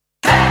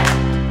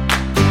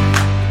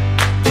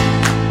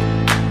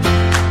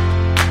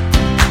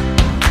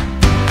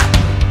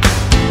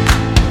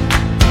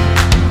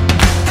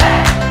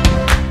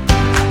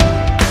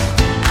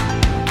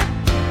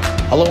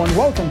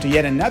Welcome to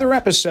yet another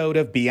episode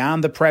of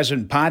Beyond the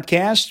Present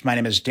podcast. My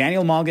name is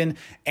Daniel Mulligan,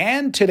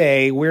 and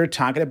today we're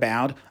talking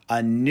about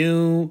a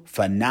new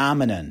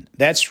phenomenon.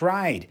 That's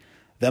right.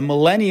 The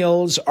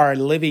millennials are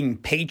living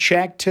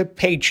paycheck to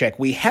paycheck.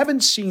 We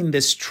haven't seen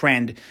this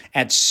trend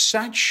at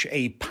such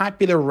a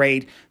popular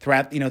rate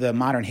throughout, the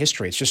modern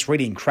history. It's just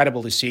really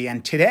incredible to see.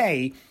 And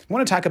today, I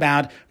want to talk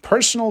about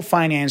personal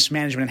finance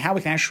management and how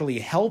we can actually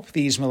help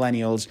these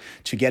millennials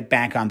to get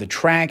back on the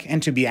track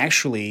and to be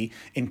actually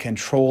in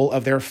control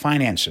of their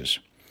finances.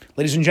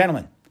 Ladies and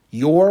gentlemen,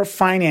 your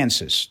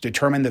finances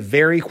determine the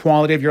very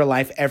quality of your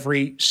life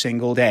every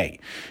single day.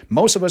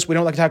 Most of us, we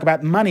don't like to talk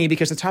about money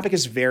because the topic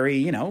is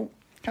very,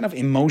 kind of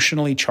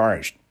emotionally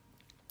charged.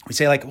 We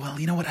say well,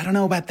 you know what? I don't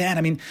know about that.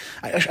 I mean,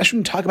 I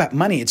shouldn't talk about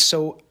money. It's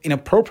so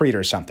inappropriate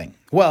or something.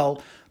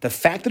 Well, the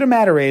fact of the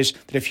matter is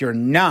that if you're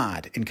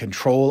not in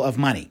control of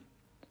money,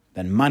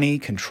 then money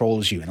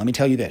controls you. And let me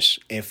tell you this.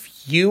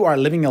 If you are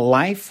living a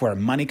life where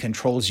money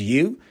controls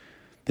you,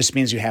 this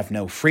means you have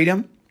no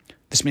freedom.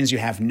 This means you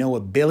have no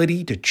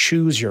ability to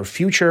choose your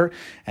future.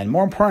 And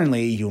more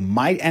importantly, you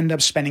might end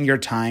up spending your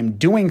time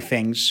doing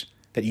things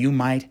that you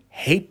might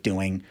hate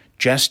doing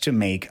just to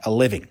make a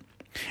living.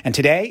 And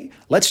today,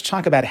 let's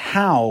talk about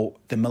how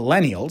the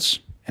millennials,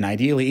 and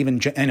ideally even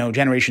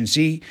Generation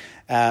Z,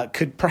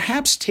 could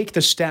perhaps take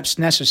the steps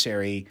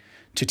necessary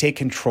to take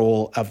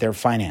control of their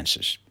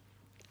finances.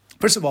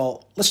 First of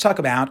all, let's talk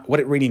about what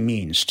it really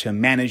means to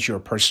manage your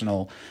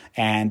personal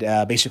and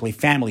basically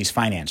family's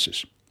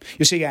finances.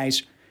 You see,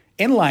 guys,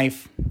 in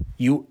life,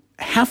 you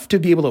have to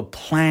be able to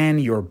plan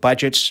your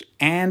budgets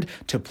and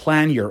to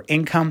plan your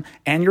income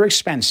and your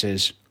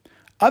expenses.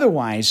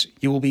 Otherwise,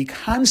 you will be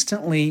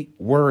constantly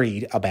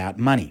worried about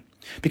money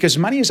because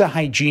money is a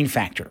hygiene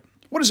factor.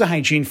 What is a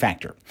hygiene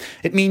factor?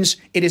 It means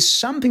it is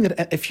something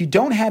that if you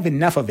don't have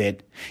enough of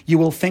it, you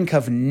will think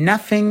of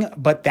nothing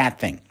but that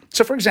thing.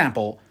 So, for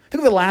example,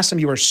 think of the last time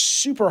you were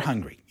super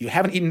hungry. You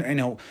haven't eaten,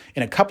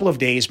 in a couple of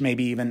days,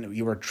 maybe even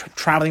you were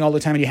traveling all the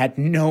time and you had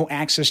no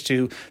access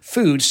to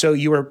food, so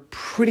you were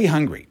pretty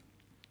hungry.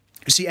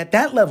 You see, at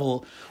that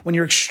level, when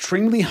you're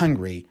extremely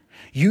hungry,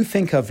 you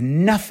think of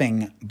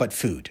nothing but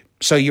food.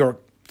 So your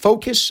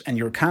focus and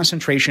your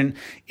concentration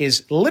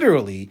is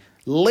literally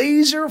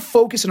laser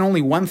focused on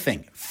only one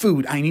thing,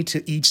 food. I need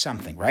to eat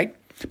something, right?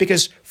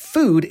 Because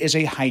food is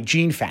a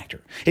hygiene factor.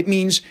 It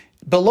means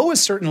below a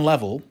certain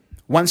level,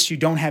 once you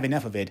don't have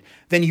enough of it,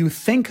 then you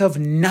think of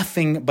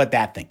nothing but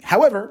that thing.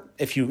 However,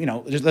 if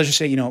let's just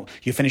say,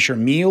 you finish your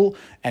meal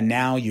and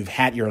now you've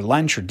had your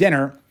lunch or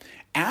dinner,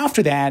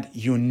 after that,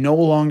 you no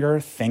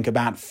longer think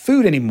about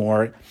food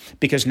anymore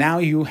because now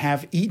you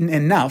have eaten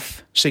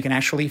enough so you can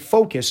actually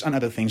focus on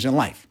other things in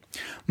life.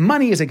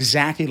 Money is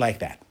exactly like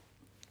that.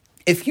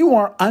 If you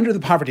are under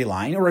the poverty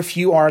line or if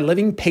you are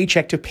living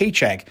paycheck to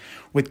paycheck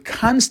with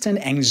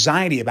constant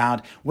anxiety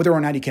about whether or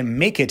not you can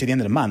make it to the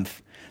end of the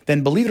month,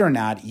 then believe it or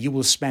not, you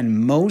will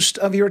spend most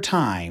of your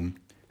time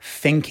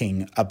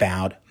thinking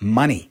about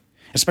money,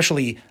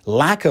 especially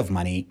lack of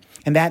money,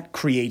 and that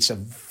creates a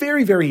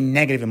very, very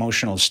negative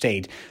emotional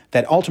state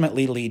that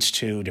ultimately leads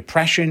to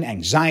depression,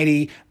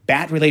 anxiety,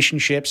 bad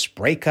relationships,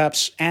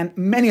 breakups, and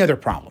many other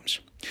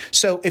problems.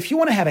 So if you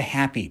want to have a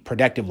happy,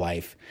 productive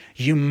life,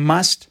 you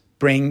must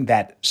bring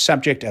that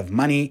subject of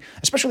money,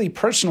 especially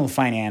personal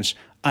finance,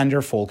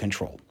 under full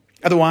control.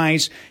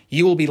 Otherwise,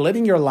 you will be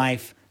living your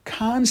life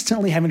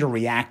constantly having to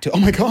react to, oh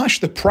my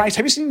gosh, the price.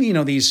 Have you seen,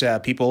 these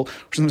people,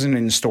 sometimes in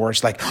the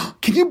stores, like, oh,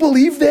 can you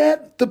believe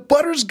that? The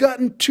butter's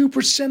gotten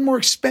 2% more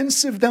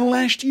expensive than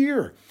last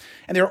year.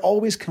 And they're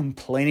always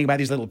complaining about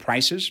these little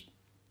prices.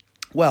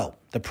 Well,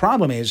 the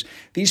problem is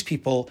these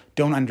people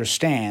don't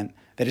understand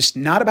that it's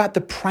not about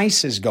the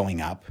prices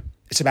going up.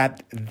 It's about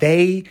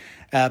they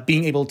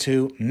being able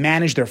to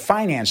manage their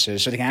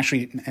finances so they can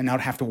actually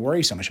not have to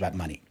worry so much about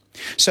money.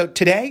 So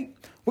today,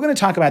 we're going to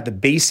talk about the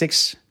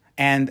basics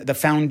and the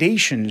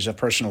foundations of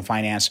personal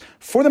finance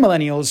for the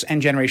millennials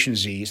and Generation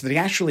Z so that they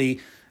actually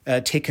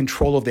take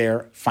control of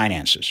their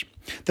finances.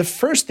 The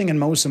first thing and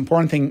most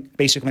important thing,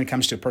 basically, when it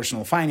comes to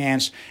personal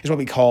finance is what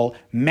we call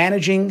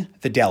managing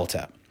the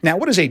delta. Now,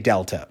 what is a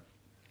delta?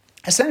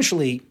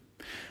 Essentially,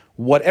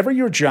 whatever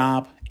your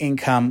job,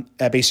 income,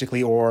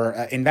 or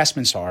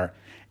investments are,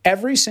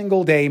 every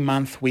single day,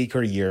 month, week,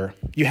 or year,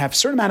 you have a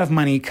certain amount of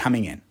money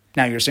coming in.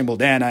 Now you're saying, well,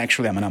 Dan,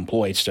 actually I'm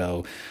unemployed,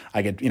 so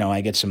I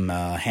get some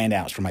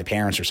handouts from my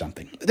parents or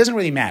something. It doesn't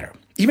really matter.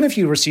 Even if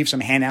you receive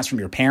some handouts from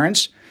your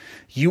parents,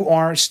 you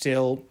are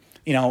still,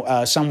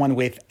 someone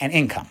with an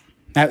income.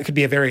 Now it could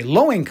be a very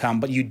low income,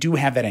 but you do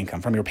have that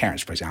income from your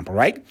parents, for example,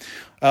 right?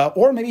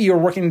 Or maybe you're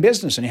working in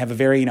business and you have a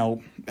very,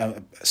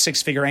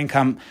 six-figure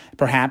income,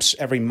 perhaps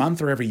every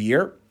month or every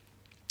year.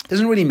 It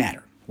doesn't really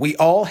matter. We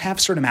all have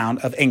a certain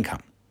amount of income.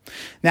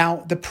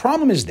 Now, the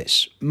problem is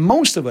this.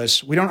 Most of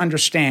us, we don't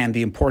understand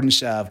the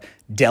importance of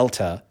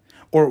delta,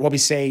 or what we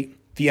say,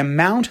 the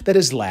amount that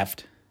is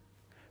left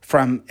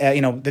from,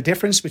 the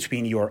difference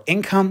between your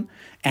income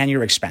and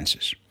your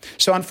expenses.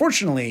 So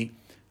unfortunately,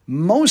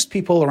 most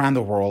people around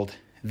the world,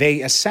 they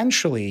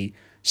essentially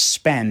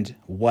spend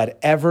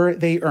whatever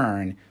they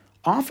earn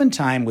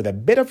oftentimes with a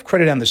bit of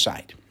credit on the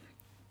side.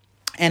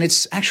 And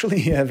it's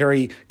actually a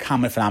very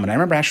common phenomenon.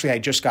 I remember I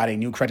just got a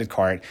new credit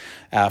card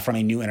from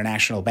a new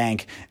international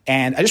bank,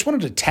 and I just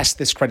wanted to test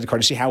this credit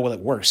card to see how well it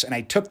works. And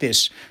I took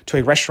this to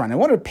a restaurant. I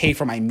wanted to pay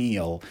for my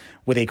meal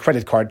with a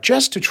credit card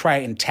just to try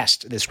and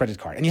test this credit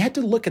card. And you had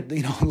to look at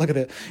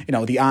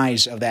the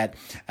eyes of that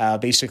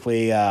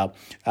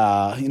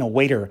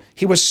waiter.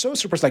 He was so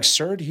surprised, like,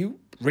 sir, do you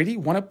really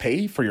want to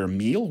pay for your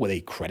meal with a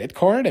credit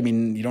card? I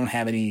mean, you don't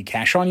have any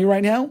cash on you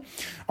right now?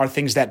 Are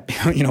things that,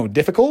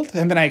 difficult?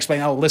 And then I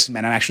explained, oh, listen,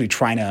 man, I'm actually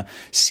trying to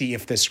see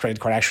if this credit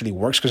card actually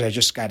works because I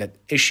just got it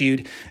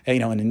issued,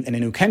 in a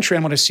new country. I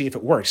want to see if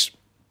it works.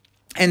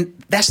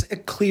 And that's a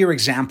clear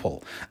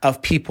example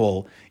of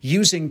people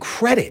using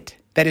credit,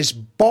 that is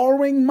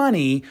borrowing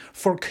money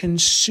for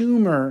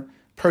consumer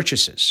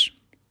purchases,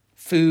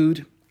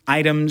 food,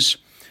 items,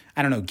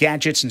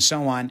 gadgets and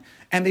so on.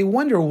 And they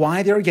wonder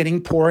why they're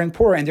getting poorer and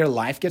poorer and their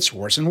life gets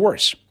worse and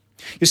worse.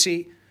 You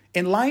see,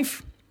 in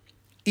life,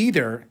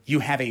 either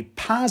you have a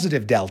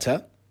positive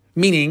delta,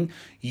 meaning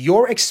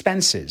your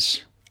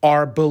expenses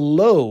are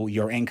below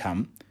your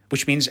income,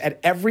 which means at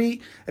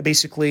every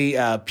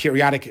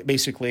periodic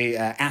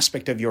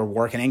aspect of your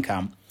work and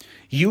income,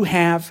 you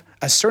have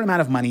a certain amount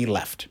of money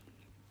left.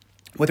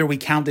 Whether we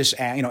count this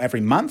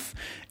every month,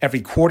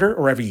 every quarter,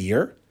 or every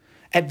year,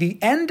 at the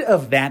end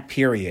of that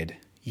period,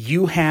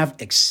 you have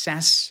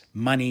excess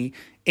money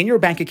in your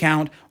bank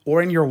account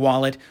or in your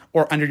wallet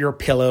or under your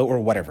pillow or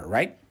whatever,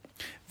 right?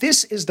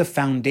 This is the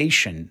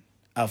foundation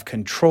of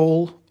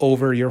control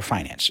over your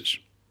finances.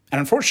 And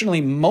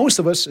unfortunately, most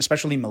of us,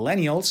 especially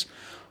millennials,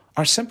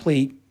 are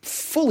simply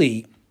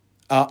fully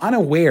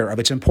unaware of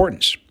its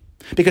importance.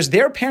 Because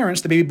their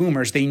parents, the baby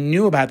boomers, they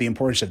knew about the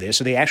importance of this,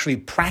 so they actually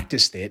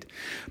practiced it.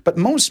 But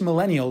most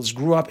millennials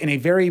grew up in a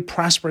very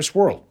prosperous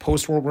world.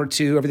 Post-World War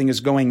II, everything is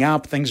going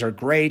up, things are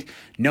great,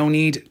 no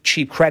need,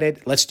 cheap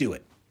credit, let's do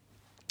it.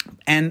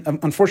 And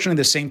unfortunately,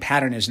 the same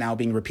pattern is now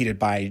being repeated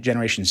by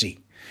Generation Z.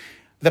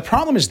 The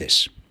problem is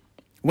this.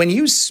 When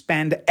you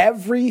spend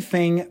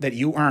everything that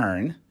you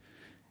earn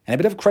and a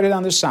bit of credit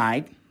on the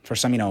side for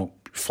some,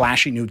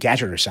 flashy new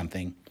gadget or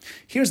something,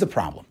 here's the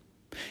problem.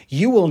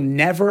 You will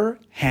never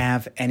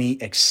have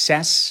any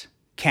excess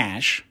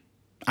cash,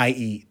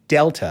 i.e.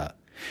 delta,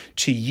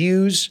 to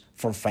use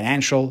for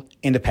financial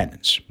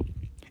independence.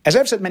 As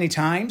I've said many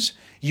times,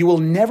 you will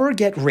never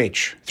get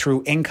rich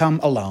through income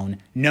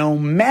alone, no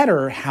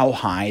matter how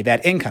high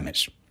that income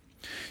is.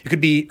 You could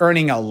be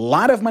earning a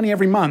lot of money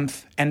every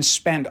month and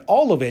spend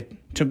all of it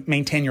to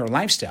maintain your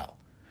lifestyle.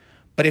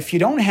 But if you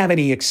don't have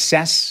any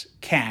excess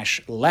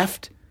cash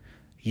left,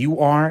 you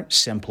are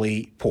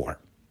simply poor.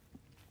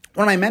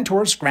 One of my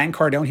mentors, Grant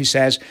Cardone, he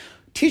says,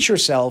 teach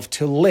yourself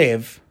to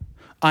live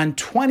on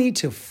 20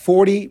 to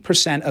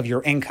 40% of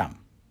your income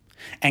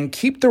and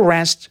keep the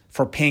rest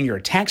for paying your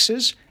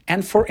taxes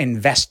and for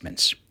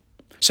investments.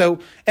 So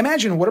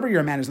imagine whatever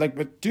your man is like,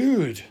 but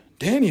dude,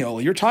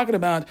 Daniel, you're talking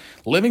about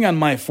living on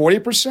my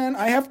 40%?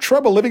 I have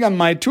trouble living on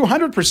my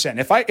 200%.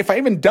 If I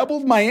even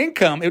doubled my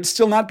income, it would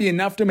still not be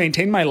enough to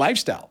maintain my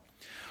lifestyle.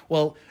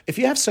 Well, if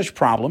you have such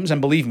problems,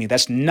 and believe me,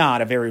 that's not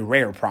a very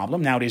rare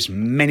problem. Nowadays,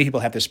 many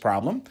people have this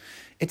problem.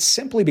 It's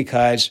simply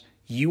because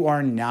you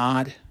are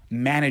not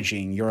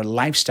managing your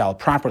lifestyle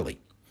properly.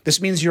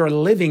 This means you're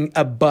living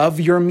above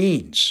your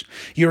means.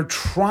 You're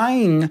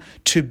trying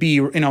to be,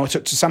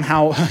 to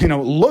somehow,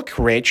 look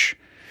rich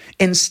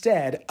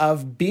instead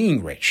of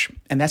being rich.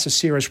 And that's a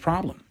serious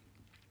problem.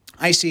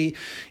 I see,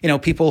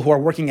 people who are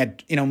working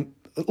at,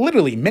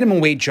 literally minimum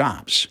wage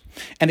jobs,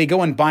 and they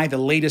go and buy the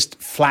latest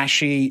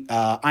flashy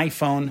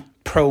iPhone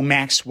Pro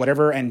Max,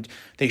 whatever, and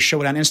they show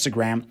it on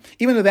Instagram,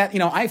 even though that,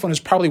 iPhone is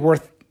probably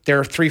worth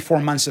their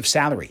 3-4 months of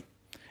salary.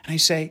 And I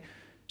say,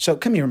 so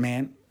come here,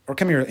 man, or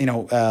come here,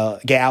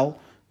 gal,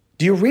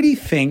 do you really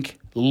think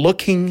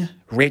looking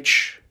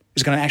rich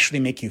is going to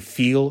actually make you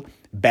feel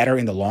better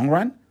in the long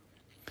run?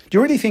 Do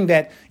you really think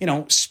that,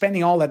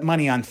 spending all that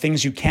money on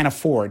things you can't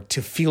afford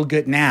to feel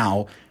good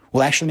now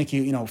will actually make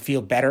you,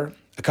 feel better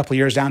a couple of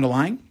years down the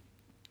line?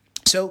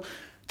 So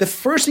the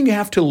first thing you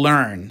have to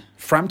learn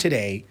from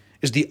today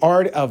is the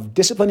art of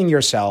disciplining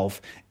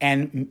yourself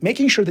and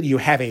making sure that you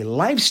have a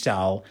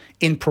lifestyle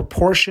in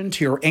proportion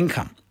to your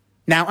income.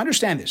 Now,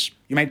 understand this.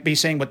 You might be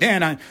saying, but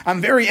Dan,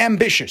 I'm very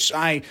ambitious.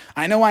 I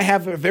know I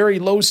have a very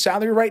low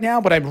salary right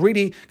now, but I'm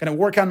really going to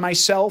work on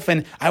myself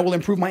and I will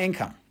improve my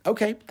income.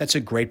 Okay, that's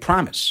a great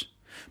promise.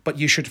 But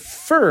you should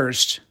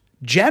first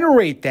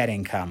generate that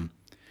income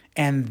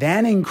and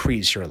then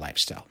increase your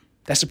lifestyle.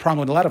 That's the problem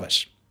with a lot of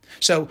us.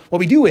 So what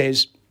we do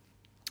is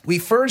we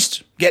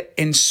first get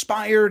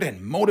inspired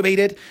and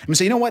motivated and we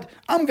say, you know what,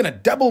 I'm going to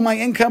double my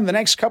income the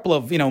next couple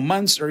of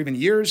months or even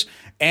years,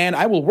 and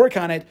I will work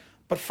on it.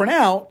 But for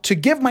now, to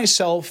give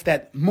myself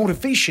that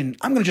motivation,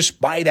 I'm going to just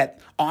buy that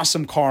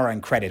awesome car on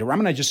credit, or I'm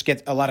going to just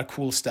get a lot of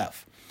cool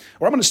stuff,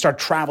 or I'm going to start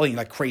traveling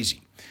like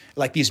crazy,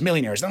 like these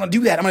millionaires. I'm going to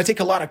do that. I'm going to take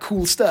a lot of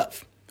cool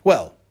stuff.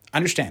 Well,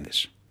 understand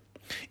this.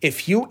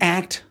 If you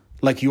act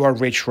like you are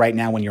rich right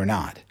now when you're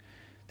not,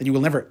 then you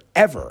will never,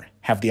 ever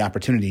have the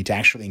opportunity to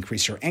actually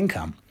increase your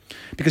income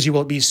because you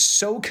will be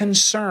so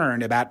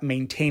concerned about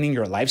maintaining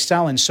your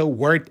lifestyle and so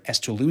worried as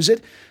to lose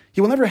it,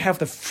 you will never have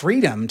the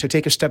freedom to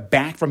take a step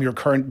back from your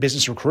current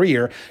business or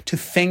career to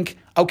think,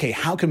 okay,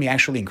 how can we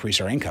actually increase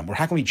our income? Or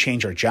how can we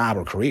change our job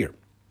or career?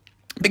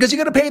 Because you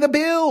got to pay the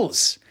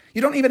bills.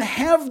 You don't even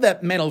have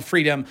that mental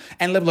freedom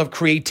and level of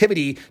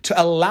creativity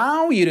to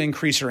allow you to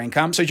increase your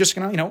income. So you're just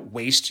going to,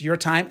 waste your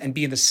time and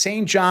be in the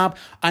same job,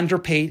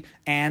 underpaid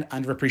and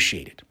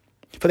underappreciated.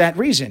 For that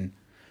reason,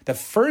 the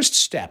first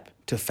step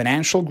to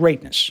financial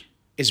greatness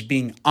is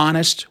being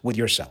honest with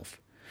yourself.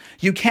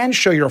 You can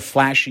show your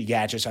flashy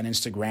gadgets on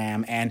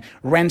Instagram and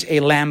rent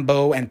a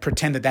Lambo and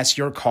pretend that that's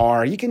your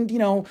car. You can,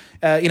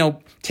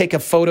 take a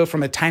photo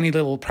from a tiny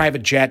little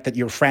private jet that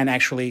your friend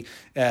actually,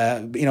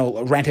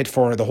 rented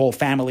for the whole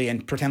family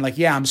and pretend like,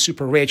 yeah, I'm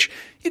super rich.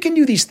 You can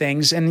do these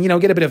things and,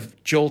 get a bit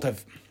of jolt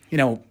of,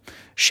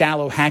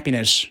 shallow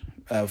happiness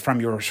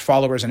from your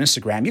followers on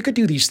Instagram. You could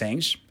do these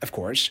things, of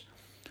course,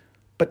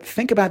 but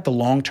think about the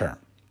long term.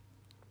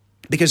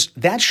 Because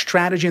that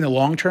strategy in the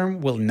long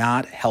term will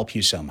not help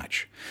you so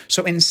much.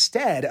 So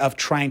instead of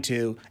trying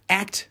to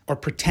act or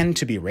pretend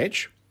to be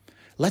rich,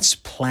 let's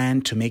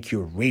plan to make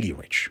you really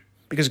rich.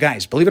 Because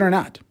guys, believe it or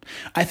not,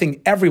 I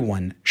think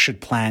everyone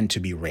should plan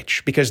to be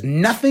rich because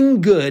nothing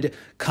good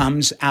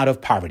comes out of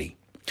poverty.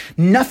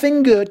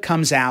 Nothing good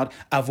comes out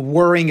of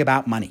worrying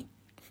about money.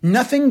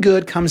 Nothing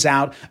good comes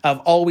out of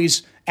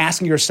always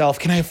asking yourself,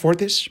 can I afford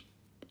this?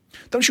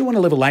 Don't you want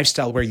to live a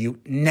lifestyle where you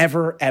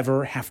never,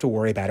 ever have to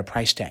worry about a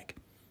price tag?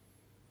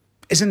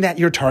 Isn't that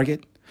your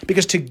target?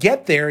 Because to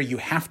get there, you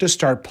have to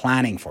start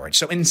planning for it.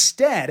 So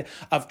instead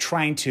of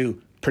trying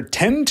to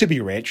pretend to be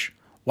rich,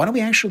 why don't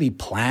we actually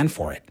plan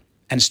for it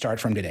and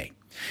start from today?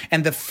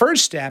 And the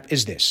first step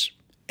is this: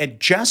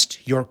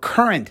 adjust your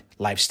current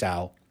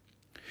lifestyle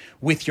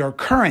with your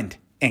current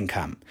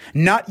income,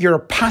 not your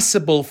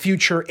possible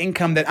future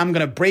income that I'm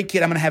going to break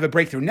it, I'm going to have a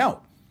breakthrough.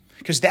 No,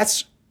 because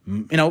that's,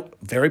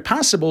 very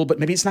possible, but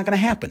maybe it's not going to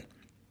happen.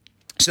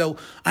 So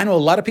I know a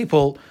lot of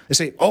people, they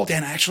say, oh,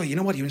 Dan, actually, you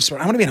know what? I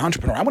want to be an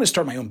entrepreneur. I want to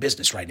start my own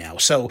business right now.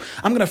 So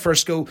I'm going to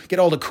first go get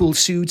all the cool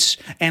suits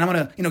and I'm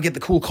going to, get the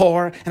cool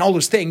car and all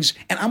those things.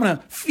 And I'm going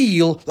to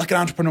feel like an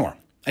entrepreneur.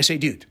 I say,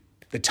 dude,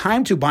 the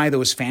time to buy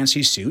those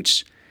fancy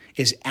suits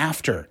is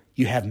after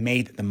you have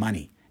made the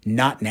money,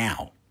 not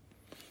now.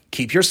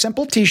 Keep your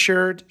simple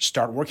t-shirt,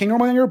 start working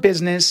normally on your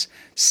business,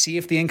 see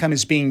if the income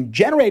is being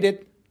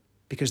generated,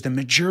 because the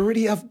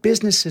majority of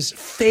businesses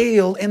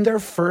fail in their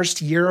first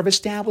year of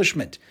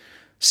establishment.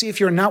 See if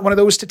you're not one of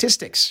those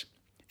statistics.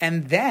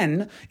 And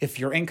then if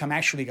your income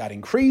actually got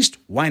increased,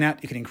 why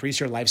not? You can increase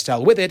your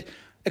lifestyle with it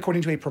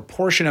according to a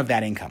proportion of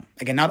that income.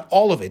 Again, not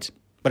all of it,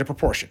 but a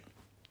proportion.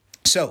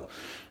 So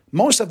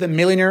most of the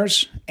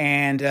millionaires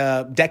and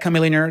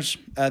decamillionaires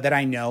that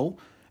I know,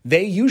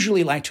 they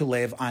usually like to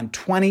live on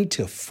 20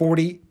 to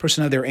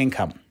 40% of their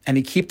income, and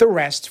they keep the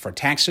rest for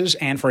taxes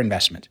and for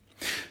investment.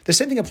 The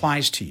same thing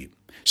applies to you.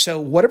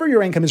 So whatever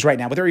your income is right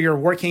now, whether you're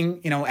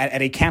working,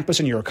 at a campus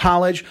in your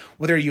college,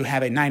 whether you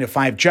have a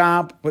 9-to-5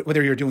 job,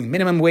 whether you're doing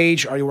minimum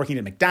wage or you're working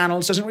at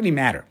McDonald's, doesn't really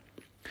matter.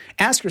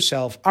 Ask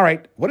yourself, all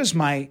right, what is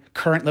my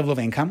current level of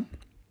income?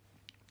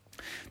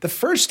 The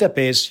first step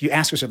is you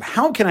ask yourself,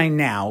 how can I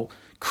now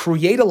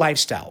create a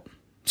lifestyle?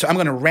 So I'm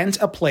going to rent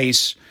a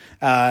place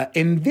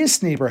in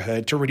this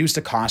neighborhood to reduce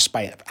the cost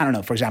by,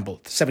 for example,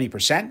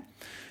 70%.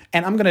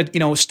 And I'm going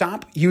to,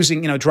 stop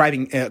using,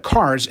 driving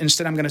cars.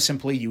 Instead, I'm going to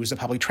simply use the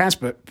public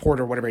transport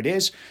or whatever it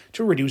is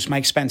to reduce my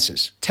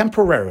expenses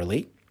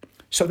temporarily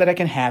so that I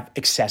can have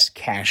excess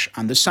cash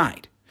on the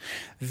side.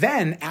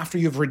 Then after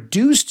you've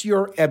reduced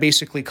your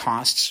basically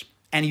costs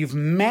and you've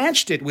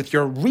matched it with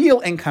your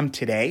real income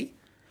today,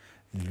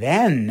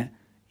 then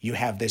you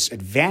have this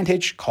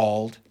advantage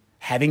called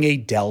having a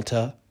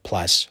Delta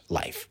Plus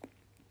life.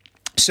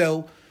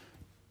 So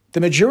the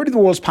majority of the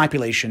world's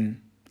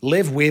population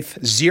live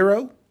with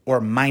zero or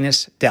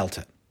minus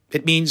delta.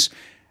 It means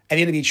at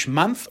the end of each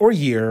month or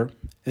year,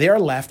 they are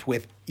left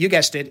with, you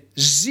guessed it,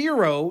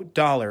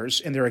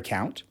 $0 in their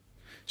account.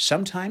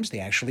 Sometimes they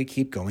actually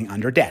keep going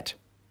under debt.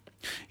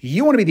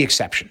 You want to be the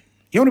exception.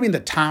 You want to be in the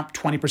top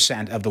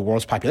 20% of the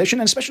world's population,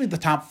 and especially the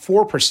top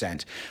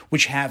 4%,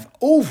 which have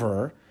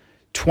over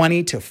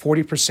 20 to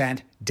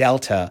 40%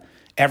 delta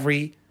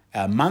every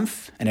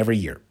month and every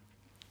year.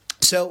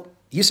 So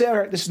you say, all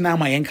right, this is now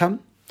my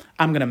income.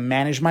 I'm going to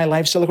manage my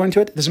lifestyle according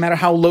to it. Doesn't matter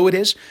how low it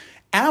is.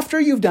 After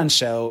you've done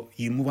so,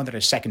 you move on to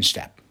the second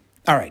step.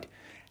 All right,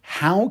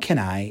 how can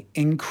I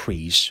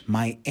increase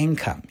my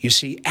income? You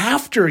see,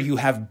 after you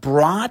have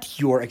brought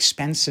your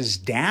expenses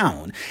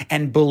down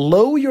and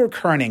below your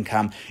current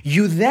income,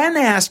 you then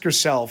ask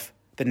yourself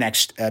the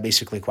next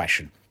basically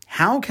question.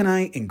 How can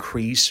I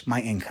increase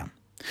my income?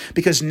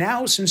 Because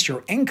now, since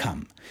your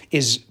income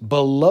is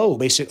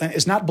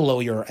not below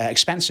your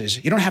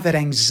expenses, you don't have that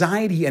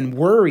anxiety and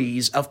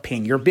worries of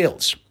paying your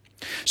bills.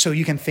 So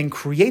you can think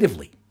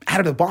creatively, out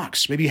of the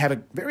box. Maybe you have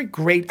a very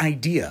great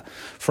idea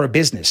for a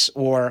business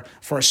or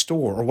for a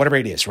store or whatever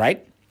it is,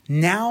 right?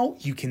 Now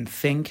you can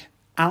think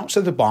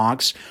outside the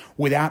box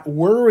without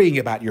worrying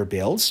about your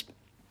bills.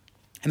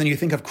 And then you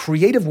think of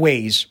creative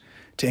ways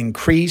to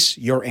increase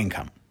your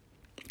income.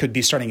 Could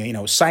be starting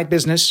a side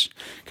business.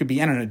 Could be,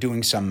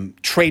 doing some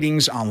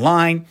tradings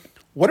online.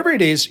 Whatever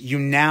it is, you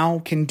now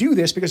can do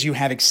this because you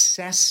have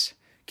excess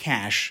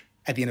cash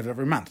at the end of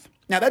every month.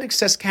 Now, that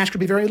excess cash could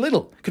be very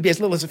little. It could be as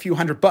little as a few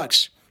 $100.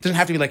 It doesn't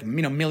have to be like,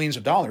 millions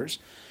of dollars.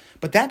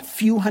 But that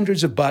few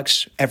hundreds of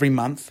bucks every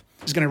month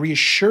is going to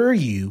reassure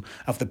you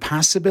of the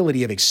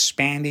possibility of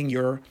expanding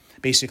your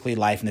basically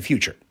life in the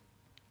future.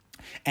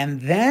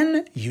 And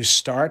then you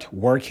start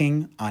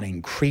working on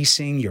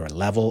increasing your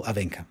level of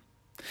income.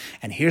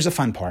 And here's the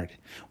fun part.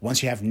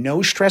 Once you have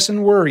no stress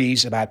and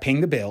worries about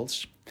paying the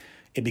bills,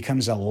 it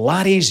becomes a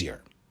lot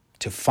easier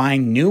to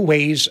find new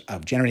ways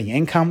of generating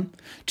income,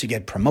 to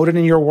get promoted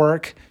in your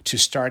work, to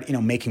start,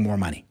 making more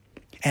money.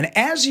 And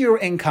as your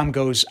income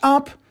goes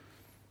up,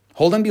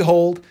 hold and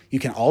behold, you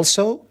can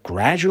also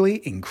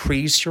gradually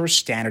increase your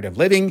standard of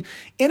living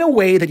in a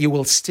way that you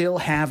will still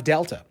have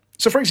delta.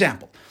 So for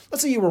example,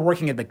 let's say you were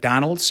working at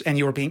McDonald's and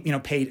you were being,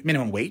 paid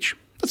minimum wage.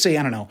 Let's say,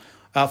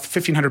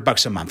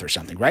 $1,500 a month or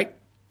something, right?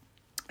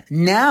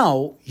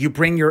 Now you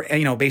bring your,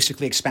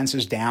 basically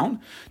expenses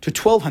down to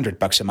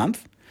 $1,200 a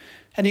month,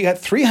 and you got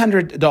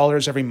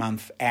 $300 every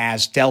month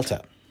as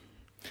delta.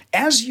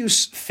 As you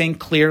think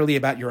clearly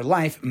about your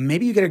life,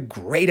 maybe you get a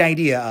great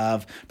idea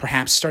of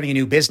perhaps starting a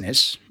new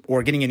business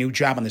or getting a new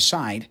job on the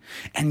side,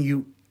 and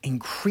you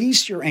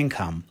increase your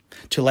income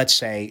to, let's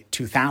say,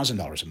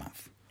 $2,000 a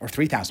month or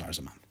 $3,000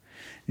 a month.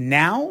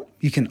 Now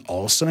you can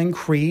also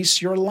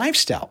increase your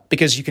lifestyle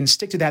because you can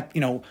stick to that,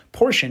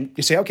 portion.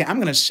 You say, okay, I'm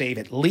going to save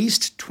at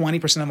least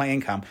 20% of my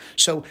income.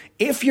 So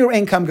if your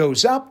income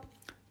goes up,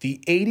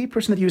 the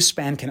 80% that you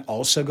spend can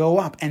also go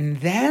up. And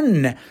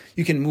then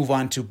you can move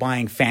on to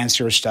buying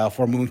fancier stuff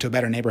or moving to a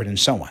better neighborhood and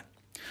so on.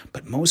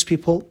 But most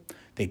people,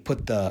 they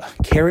put the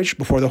carriage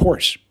before the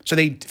horse. So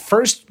they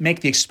first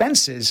make the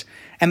expenses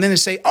and then they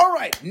say, all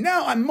right,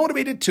 now I'm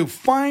motivated to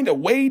find a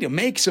way to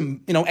make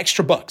some,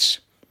 extra bucks.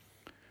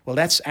 Well,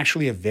 that's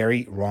actually a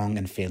very wrong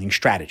and failing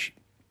strategy.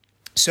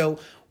 So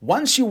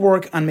once you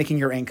work on making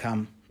your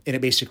income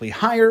basically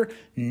higher,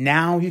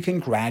 now you can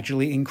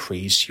gradually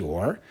increase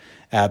your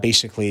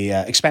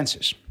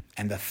expenses.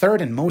 And the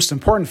third and most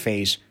important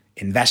phase,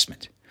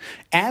 investment.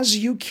 As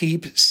you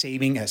keep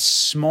saving a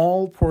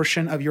small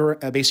portion of your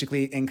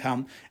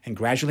income and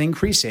gradually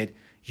increase it,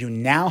 you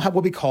now have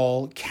what we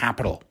call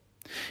capital.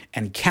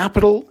 And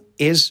capital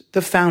is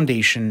the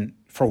foundation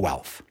for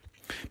wealth.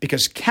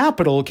 Because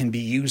capital can be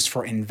used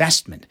for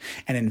investment,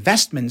 and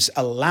investments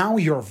allow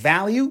your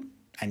value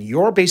and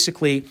your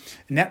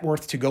net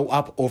worth to go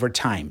up over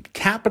time.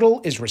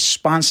 Capital is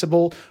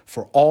responsible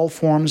for all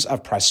forms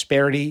of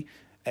prosperity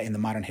in the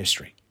modern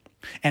history.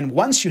 And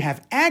once you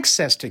have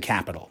access to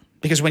capital,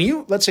 because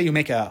when let's say you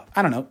make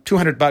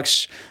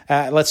 $200,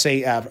 let's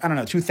say,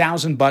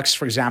 $2,000,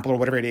 for example, or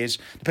whatever it is,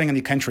 depending on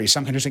the country.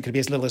 Some countries it could be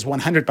as little as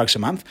 $100 a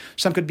month.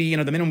 Some could be,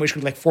 the minimum wage could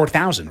be like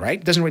 $4,000, right?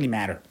 It doesn't really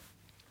matter.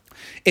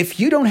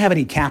 If you don't have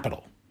any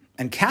capital,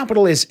 and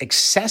capital is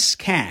excess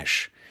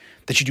cash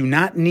that you do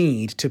not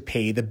need to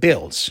pay the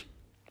bills,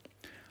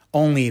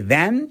 only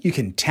then you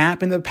can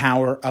tap into the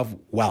power of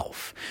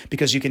wealth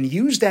because you can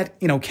use that,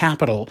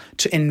 capital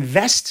to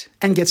invest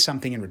and get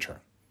something in return.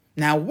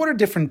 Now, what are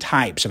different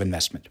types of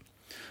investment?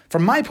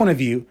 From my point of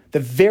view, the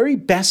very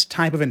best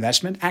type of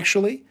investment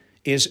actually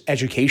is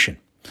education.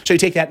 So you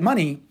take that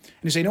money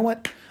and you say, you know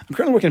what? I'm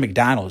currently working at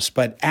McDonald's,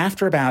 but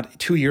after about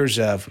 2 years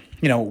of,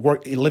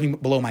 living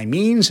below my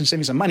means and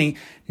saving some money,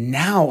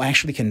 now I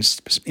actually can,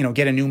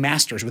 get a new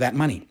master's with that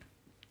money.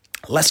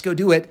 Let's go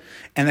do it.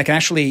 And I can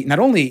actually not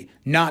only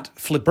not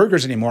flip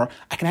burgers anymore,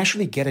 I can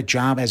actually get a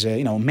job as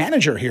a,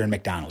 manager here in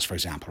McDonald's, for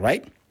example,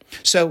 right?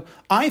 So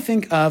I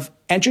think of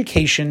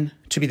education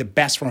to be the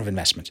best form of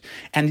investment.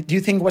 And do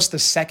you think what's the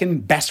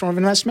second best form of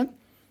investment?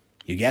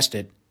 You guessed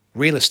it,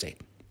 real estate.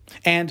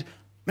 And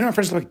many of my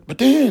friends are like, but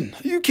Dan,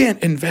 you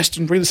can't invest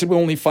in real estate with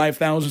only $5,000,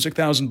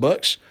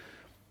 $6,000.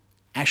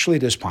 Actually,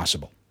 it is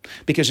possible.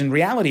 Because in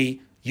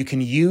reality, you can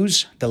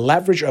use the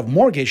leverage of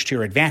mortgage to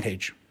your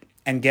advantage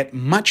and get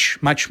much,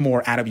 much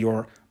more out of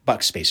your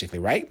bucks, basically,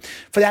 right?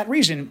 For that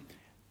reason,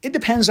 it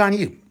depends on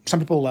you. Some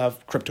people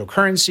love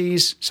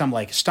cryptocurrencies, some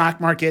like stock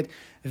market.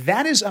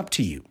 That is up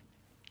to you.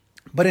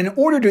 But in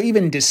order to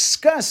even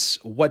discuss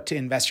what to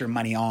invest your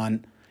money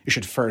on, you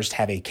should first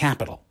have a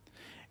capital.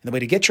 And the way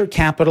to get your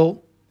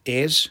capital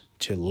is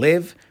to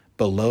live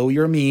below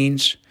your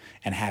means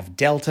and have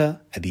delta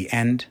at the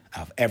end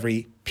of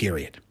every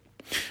period.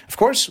 Of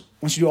course,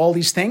 once you do all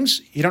these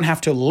things, you don't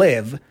have to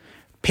live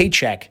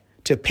paycheck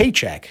to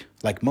paycheck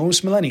like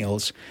most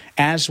millennials,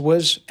 as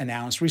was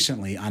announced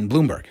recently on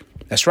Bloomberg.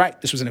 That's right.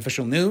 This was an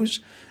official news,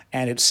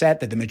 and it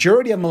said that the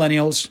majority of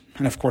millennials,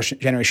 and of course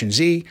Generation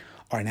Z,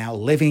 are now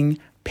living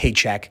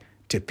paycheck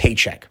to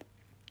paycheck.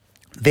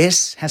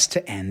 This has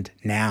to end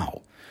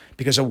now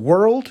because a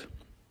world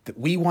that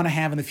we want to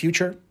have in the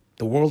future,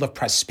 the world of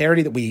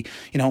prosperity that we,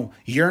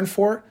 yearn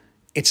for,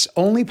 it's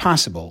only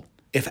possible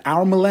if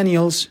our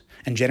millennials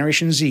and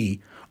Generation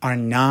Z are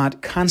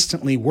not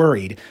constantly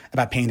worried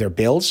about paying their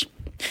bills,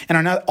 and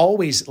are not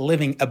always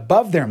living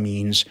above their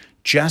means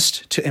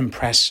just to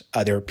impress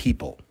other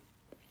people.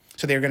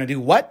 So they're going to do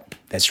what?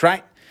 That's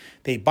right.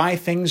 They buy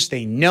things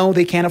they know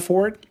they can't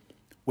afford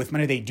with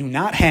money they do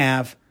not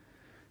have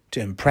to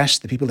impress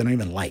the people they don't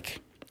even like.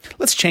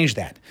 Let's change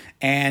that.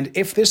 And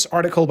if this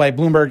article by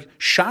Bloomberg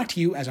shocked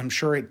you, as I'm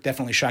sure it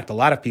definitely shocked a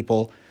lot of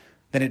people,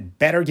 then it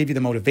better give you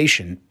the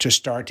motivation to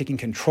start taking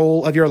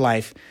control of your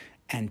life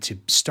and to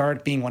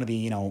start being one of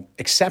the,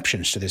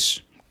 exceptions to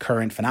this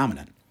current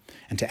phenomenon,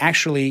 and to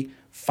actually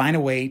find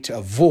a way to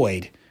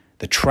avoid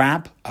the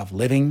trap of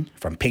living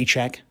from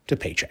paycheck to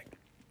paycheck.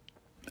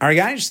 All right,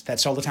 guys,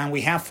 that's all the time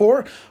we have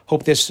for.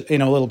 Hope this,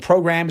 little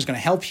program is going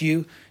to help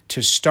you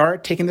to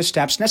start taking the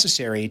steps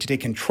necessary to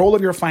take control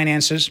of your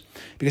finances,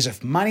 because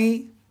if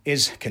money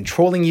is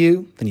controlling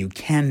you, then you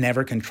can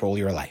never control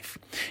your life.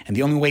 And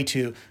the only way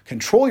to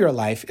control your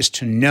life is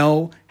to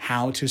know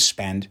how to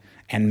spend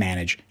and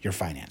manage your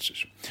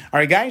finances. All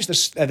right, guys,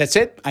 that's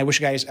it. I wish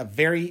you guys a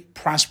very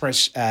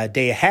prosperous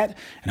day ahead,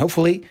 and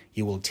hopefully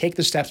you will take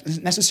the steps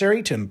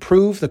necessary to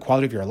improve the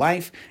quality of your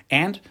life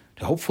and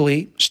to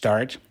hopefully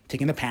start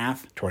taking the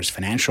path towards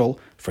financial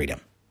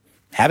freedom.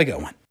 Have a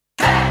good one.